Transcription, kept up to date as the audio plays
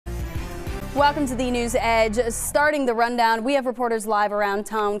Welcome to the News Edge. Starting the rundown, we have reporters live around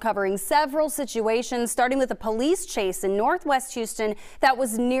town covering several situations, starting with a police chase in Northwest Houston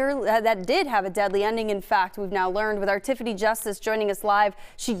that did have a deadly ending. In fact, we've now learned with our Tiffany Justice joining us live.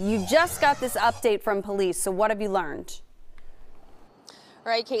 You just got this update from police. So what have you learned?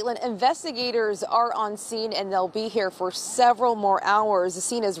 All right, Caitlin, investigators are on scene and they'll be here for several more hours. The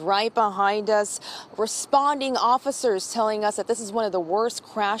scene is right behind us. Responding officers telling us that this is one of the worst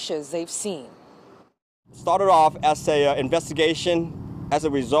crashes they've seen. Started off as an investigation as a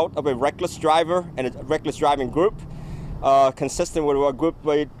result of a reckless driver and a reckless driving group, consistent with a group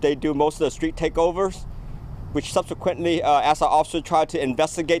where they do most of the street takeovers, which subsequently, as our officer tried to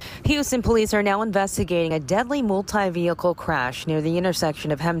investigate. Houston police are now investigating a deadly multi-vehicle crash near the intersection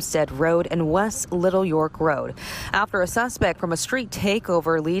of Hempstead Road and West Little York Road, after a suspect from a street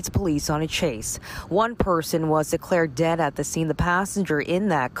takeover leads police on a chase. One person was declared dead at the scene. The passenger in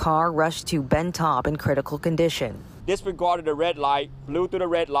that car rushed to Ben Top in critical condition. Disregarded the red light, blew through the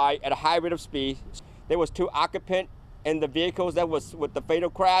red light at a high rate of speed. There was two occupants in the vehicles that was with the fatal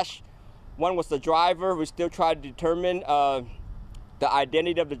crash. One was the driver. We still try to determine the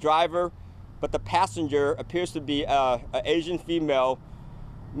identity of the driver, but the passenger appears to be an Asian female,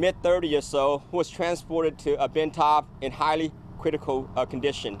 mid-30 or so, who was transported to Ben Top in highly critical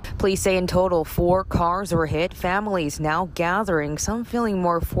condition. Police say in total 4 cars were hit. Families now gathering, some feeling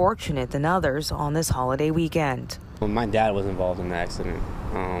more fortunate than others on this holiday weekend. Well, my dad was involved in the accident,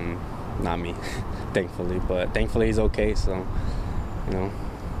 not me, thankfully, but thankfully he's okay, so, you know.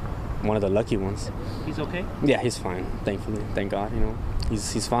 One of the lucky ones. He's okay? Yeah, he's fine. Thankfully, thank God. You know,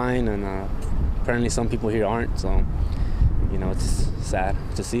 he's fine, and apparently some people here aren't. So, you know, it's sad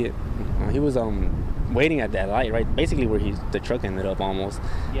to see it. He was waiting at that light, right? Basically, where the truck ended up almost.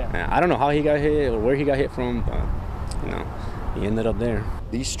 Yeah. I don't know how he got hit or where he got hit from, but you know, he ended up there.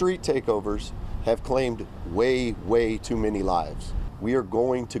 These street takeovers have claimed way too many lives. We are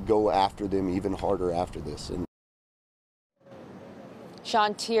going to go after them even harder after this.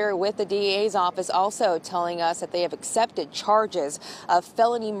 Sean Tier with the DA's office also telling us that they have accepted charges of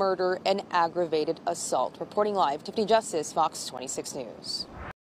felony murder and aggravated assault. Reporting live, Tiffany Justice, Fox 26 News.